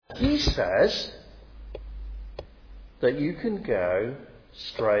he says that you can go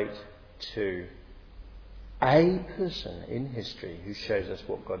straight to a person in history who shows us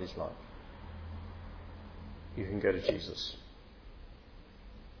what God is like. You can go to Jesus.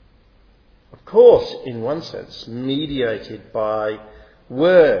 Of course, in one sense, mediated by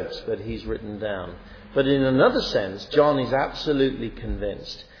words that he's written down. But in another sense, John is absolutely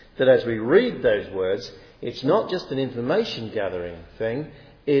convinced that as we read those words, it's not just an information gathering thing.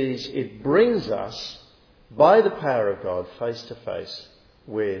 It brings us, by the power of God, face to face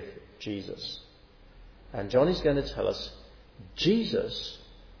with Jesus. And John is going to tell us Jesus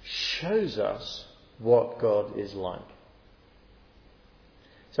shows us what God is like.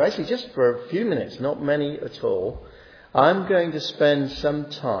 So actually, just for a few minutes, not many at all, I'm going to spend some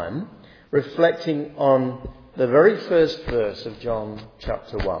time reflecting on the very first verse of John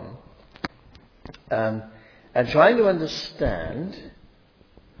chapter 1 and trying to understand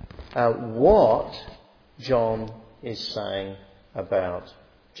what John is saying about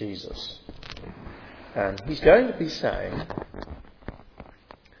Jesus. And he's going to be saying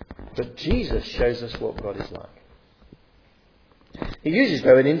that Jesus shows us what God is like. He uses,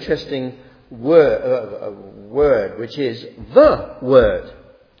 though, an interesting word, which is the Word,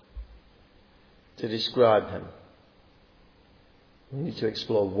 to describe him. We need to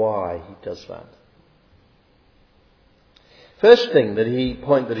explore why he does that. First point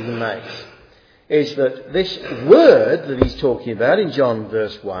that he makes is that this Word that he's talking about in John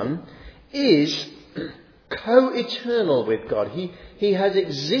verse 1 is co-eternal with God. He has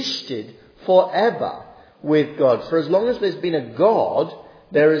existed forever with God. For as long as there's been a God,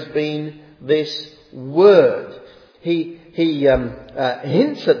 there has been this Word. He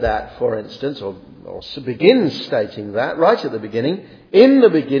hints at that, for instance, or begins stating that right at the beginning. In the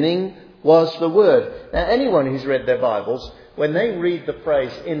beginning was the Word. Now, anyone who's read their Bibles, when they read the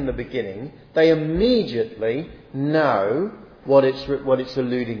phrase "in the beginning," they immediately know what it's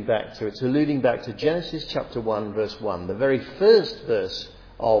alluding back to. It's alluding back to Genesis chapter 1, verse 1, the very first verse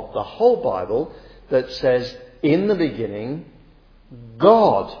of the whole Bible that says, "In the beginning,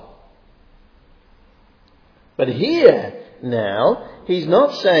 God." But here now, he's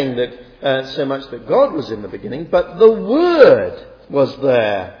not saying that so much that God was in the beginning, but the Word was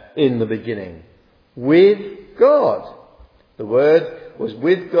there in the beginning with God. The Word was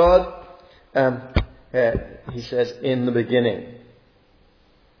with God, he says, in the beginning.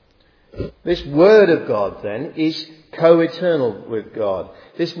 This Word of God, then, is co-eternal with God.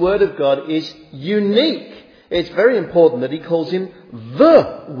 This Word of God is unique. It's very important that he calls him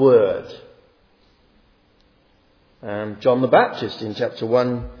the Word. John the Baptist in chapter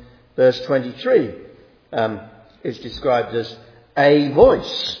 1 verse 23 is described as a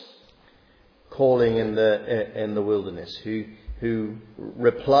voice calling in the wilderness, who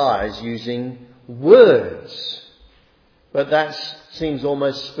replies using words. But that seems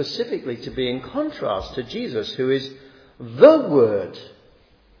almost specifically to be in contrast to Jesus, who is the Word,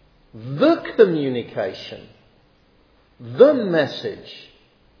 the communication, the message.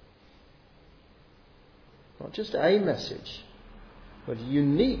 Not just a message, but a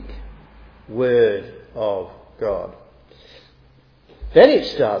unique Word of God. Then it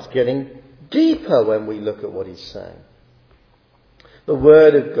starts getting deeper when we look at what he's saying. The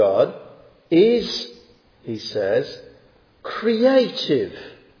Word of God is, he says, creative.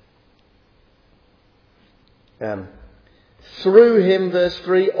 Through him, verse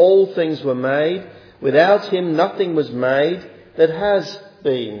 3, all things were made. Without him, nothing was made that has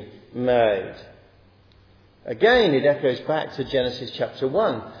been made. Again, it echoes back to Genesis chapter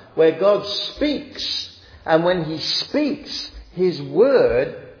 1, where God speaks. And when he speaks, his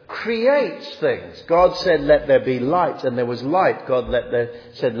word creates things. God said, "Let there be light," and there was light. God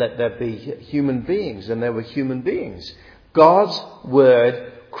said, "Let there be human beings," and there were human beings. God's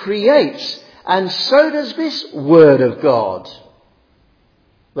word creates, and so does this Word of God.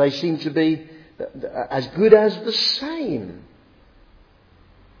 They seem to be as good as the same.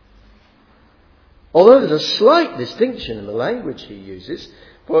 Although there's a slight distinction in the language he uses,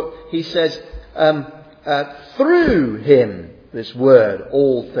 but he says, through him, this Word,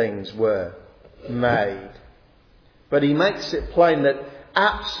 all things were made. But he makes it plain that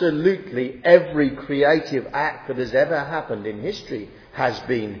absolutely every creative act that has ever happened in history has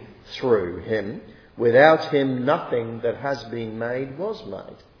been through him. Without him, nothing that has been made was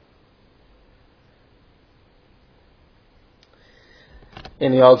made.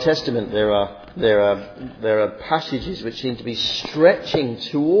 In the Old Testament, there are passages which seem to be stretching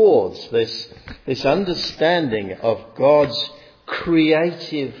towards this understanding of God's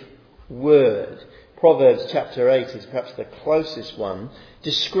creative word. Proverbs chapter 8 is perhaps the closest one,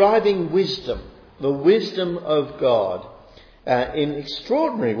 describing wisdom, the wisdom of God, in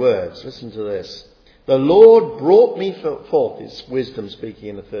extraordinary words. Listen to this. The Lord brought me forth. It's wisdom speaking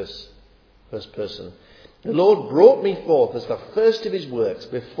in the first person. The Lord brought me forth as the first of his works,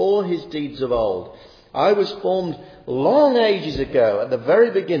 before his deeds of old. I was formed long ages ago, at the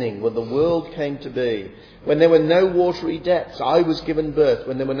very beginning, when the world came to be. When there were no watery depths, I was given birth.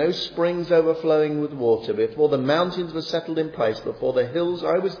 When there were no springs overflowing with water, before the mountains were settled in place, before the hills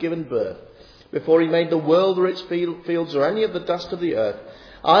I was given birth. Before he made the world or its fields or any of the dust of the earth,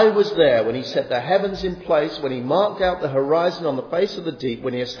 I was there when he set the heavens in place, when he marked out the horizon on the face of the deep,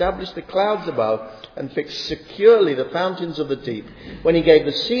 when he established the clouds above and fixed securely the fountains of the deep, when he gave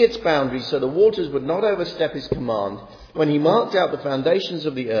the sea its boundaries so the waters would not overstep his command, when he marked out the foundations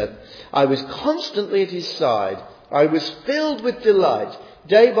of the earth. I was constantly at his side. I was filled with delight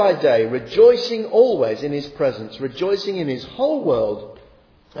day by day, rejoicing always in his presence, rejoicing in his whole world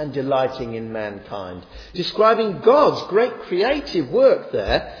and delighting in mankind. Describing God's great creative work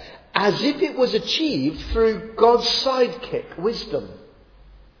there as if it was achieved through God's sidekick, wisdom,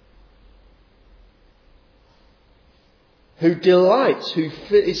 who delights, who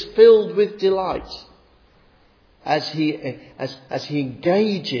is filled with delight as he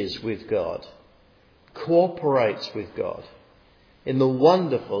engages with God, cooperates with God in the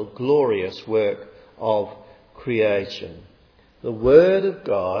wonderful, glorious work of creation. The Word of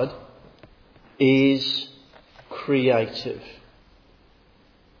God is creative.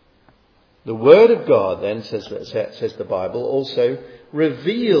 The Word of God, then, says the Bible, also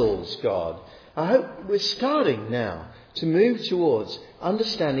reveals God. I hope we're starting now to move towards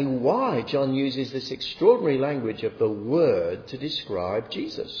understanding why John uses this extraordinary language of the Word to describe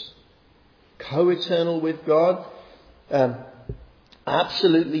Jesus. Co-eternal with God,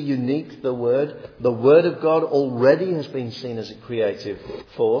 absolutely unique, the Word. The Word of God already has been seen as a creative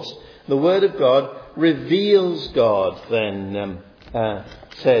force. The Word of God reveals God, then,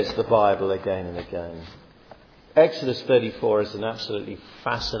 says the Bible again and again. Exodus 34 is an absolutely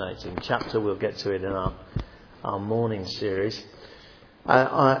fascinating chapter. We'll get to it in our morning series.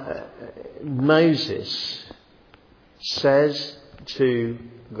 Moses says to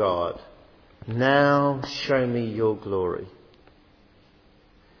God, "Now show me your glory."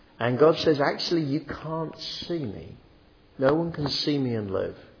 And God says, actually, you can't see me. No one can see me and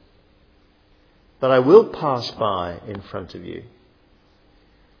live. But I will pass by in front of you.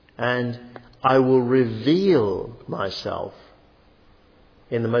 And I will reveal myself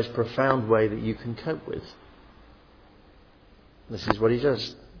in the most profound way that you can cope with. This is what he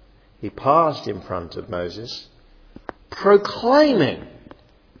does. He passed in front of Moses, proclaiming,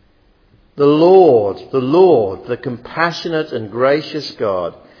 the Lord, the compassionate and gracious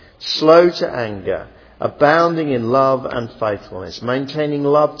God, slow to anger, abounding in love and faithfulness, maintaining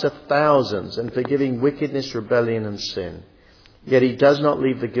love to thousands and forgiving wickedness, rebellion and sin. Yet he does not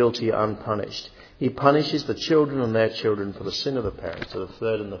leave the guilty unpunished. He punishes the children and their children for the sin of the parents to the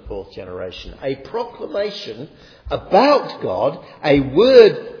third and the fourth generation. A proclamation about God, a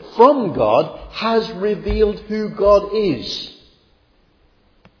word from God, has revealed who God is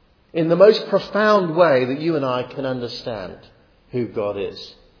in the most profound way that you and I can understand who God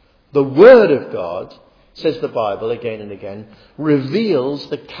is. The Word of God, says the Bible again and again, reveals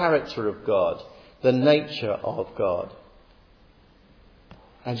the character of God, the nature of God.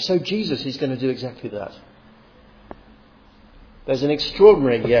 And so Jesus is going to do exactly that. There's an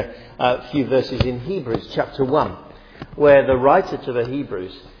extraordinary few verses in Hebrews chapter 1, where the writer to the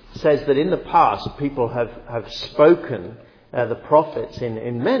Hebrews says that in the past people have spoken the prophets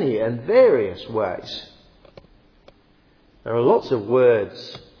in many and various ways. There are lots of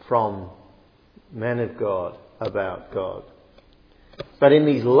words from men of God about God. But in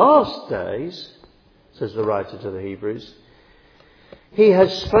these last days, says the writer to the Hebrews, he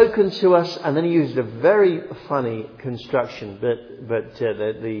has spoken to us, and then he used a very funny construction, but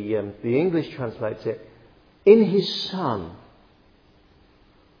the English translates it, in his Son,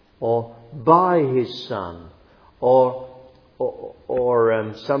 or by his Son, or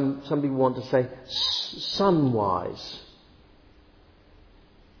some people want to say Son-wise.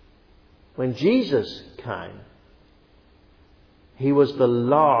 When Jesus came, he was the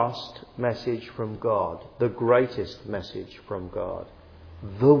last message from God, the greatest message from God,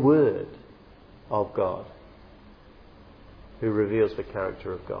 the Word of God, who reveals the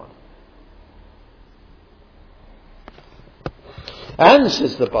character of God. And,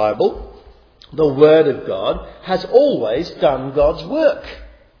 says the Bible, the Word of God has always done God's work.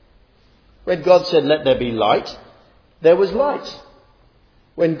 When God said, "Let there be light," there was light.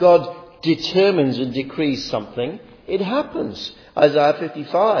 When God determines and decrees something, it happens. Isaiah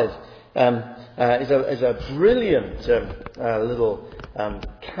 55 is a brilliant little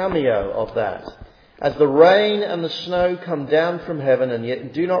cameo of that. As the rain and the snow come down from heaven and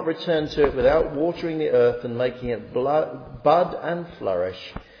yet do not return to it without watering the earth and making it bud and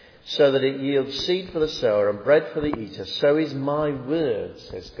flourish, so that it yields seed for the sower and bread for the eater, so is my word,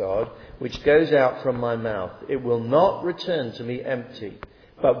 says God, which goes out from my mouth. It will not return to me empty,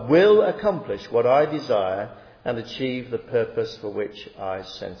 but will accomplish what I desire and achieve the purpose for which I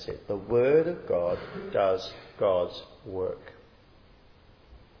sent it. The word of God does God's work.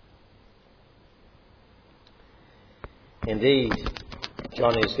 Indeed,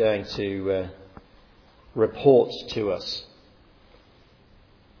 John is going to report to us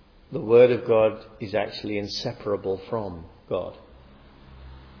the word of God is actually inseparable from God.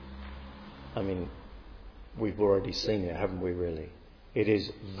 I mean, we've already seen it, haven't we, really? It is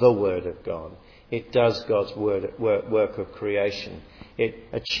the word of God. It does God's work of creation. It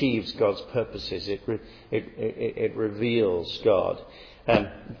achieves God's purposes. It reveals God.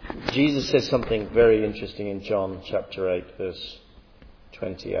 Jesus says something very interesting in John chapter 8, verse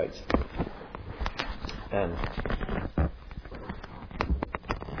 28.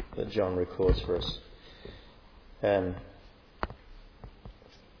 That John records for us.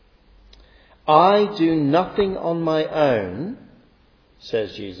 I do nothing on my own,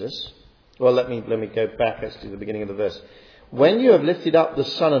 says Jesus. Well, let me go back actually to the beginning of the verse. When you have lifted up the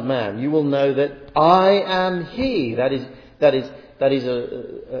Son of Man, you will know that I am He. That is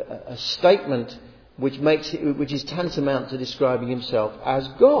a statement which is tantamount to describing himself as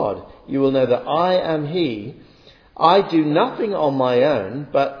God. You will know that I am He. I do nothing on my own,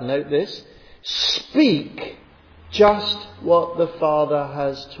 but note this, speak just what the Father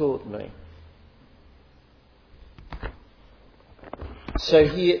has taught me. So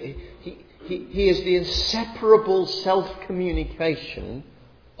he is the inseparable self-communication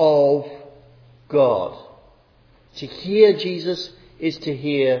of God. To hear Jesus is to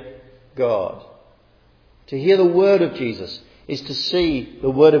hear God. To hear the word of Jesus is to see the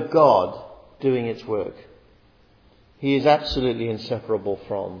word of God doing its work. He is absolutely inseparable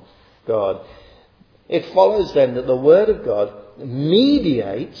from God. It follows then that the word of God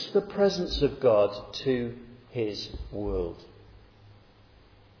mediates the presence of God to his world.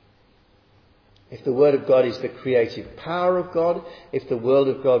 If the word of God is the creative power of God, if the word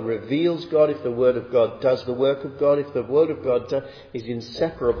of God reveals God, if the word of God does the work of God, if the word of God is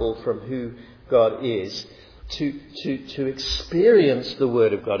inseparable from who God is, to experience the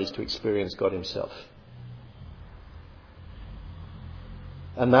word of God is to experience God himself.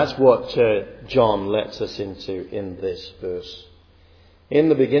 And that's what John lets us into in this verse. In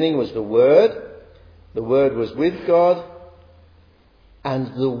the beginning was the Word was with God,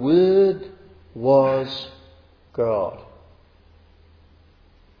 and the Word was God.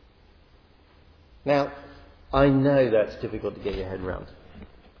 Now, I know that's difficult to get your head around.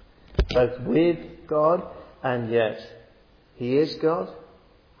 Both with God and yet He is God.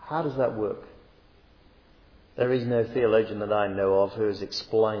 How does that work? There is no theologian that I know of who has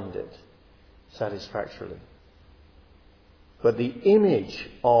explained it satisfactorily. But the image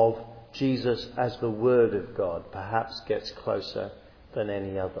of Jesus as the Word of God perhaps gets closer than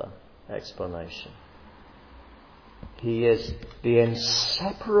any other explanation. He is the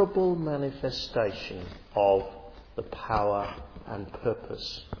inseparable manifestation of the power and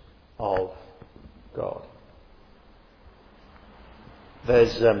purpose of God.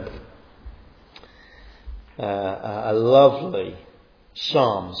 There's a lovely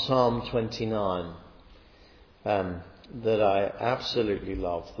psalm, Psalm 29, that I absolutely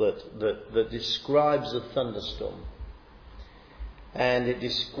love, that describes a thunderstorm. And it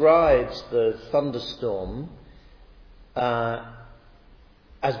describes the thunderstorm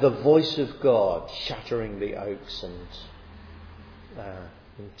as the voice of God shattering the oaks and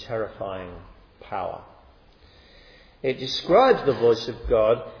in terrifying power. It describes the voice of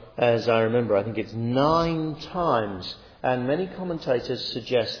God, as I remember, I think it's 9 times. And many commentators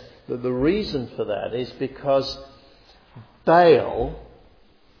suggest that the reason for that is because Baal,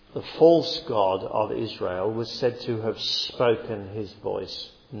 the false god of Israel, was said to have spoken his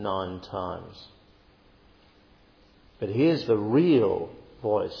voice 9 times. But here's the real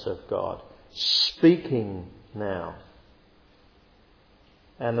voice of God, speaking now.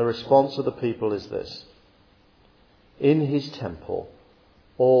 And the response of the people is this: in his temple,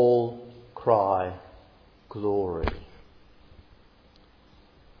 all cry glory.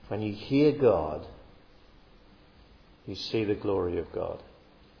 When you hear God, you see the glory of God.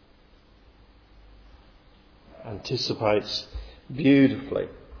 Anticipates beautifully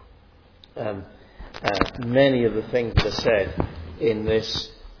many of the things that are said in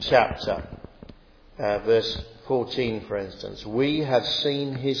this chapter. Verse 14, for instance, we have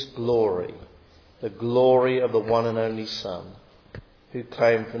seen his glory, the glory of the one and only Son, who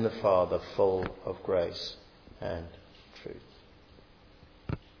came from the Father, full of grace and truth.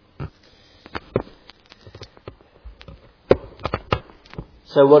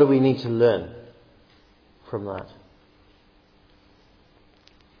 So what do we need to learn from that?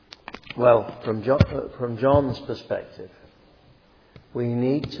 Well, from John's perspective, we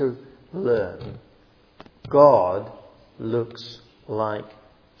need to learn God looks like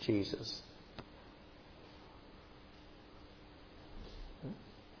Jesus.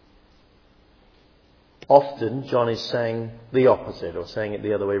 Often John is saying the opposite, or saying it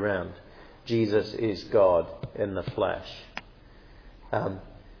the other way round. Jesus is God in the flesh.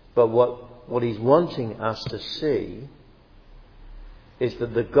 But what he's wanting us to see is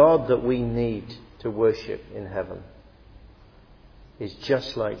that the God that we need to worship in heaven is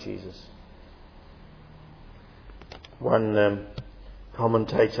just like Jesus. One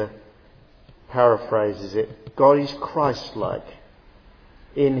commentator paraphrases it, God is Christ-like.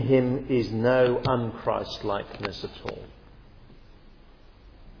 In him is no unChrist-likeness at all.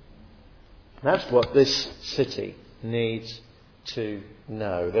 That's what this city needs to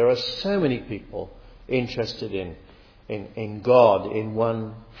know. There are so many people interested in God in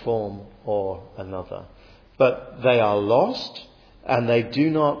one form or another. But they are lost and they do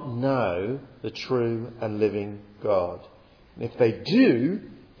not know the true and living God. If they do,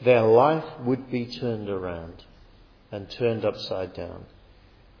 their life would be turned around and turned upside down,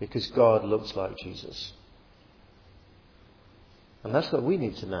 because God looks like Jesus. And that's what we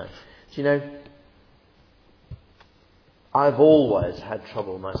need to know. Do you know, I've always had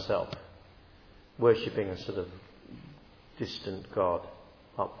trouble myself worshipping a sort of distant God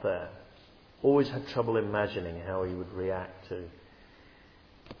up there. Always had trouble imagining how he would react to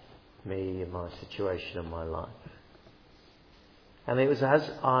me and my situation and my life. And it was as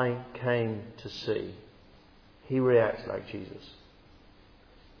I came to see he reacts like Jesus,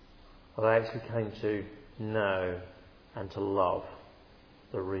 that I actually came to know and to love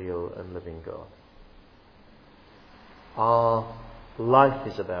the real and living God. Our life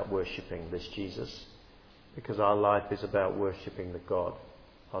is about worshipping this Jesus, because our life is about worshipping the God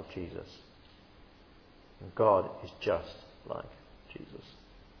of Jesus. And God is just like Jesus.